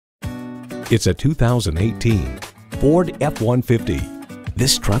It's a 2018 Ford F-150.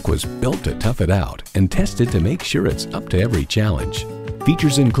 This truck was built to tough it out and tested to make sure it's up to every challenge.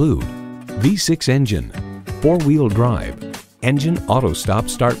 Features include V6 engine, 4-wheel drive, engine auto stop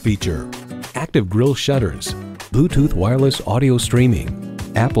start feature, active grille shutters, Bluetooth wireless audio streaming,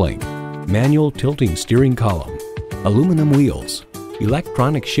 Applink, manual tilting steering column, aluminum wheels,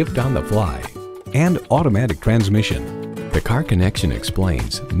 electronic shift on the fly, and automatic transmission. The Car Connection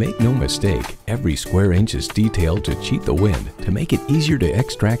explains, make no mistake, every square inch is detailed to cheat the wind to make it easier to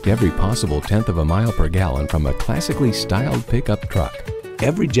extract every possible tenth of a mile per gallon from a classically styled pickup truck.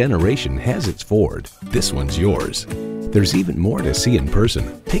 Every generation has its Ford. This one's yours. There's even more to see in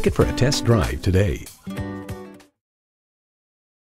person. Take it for a test drive today.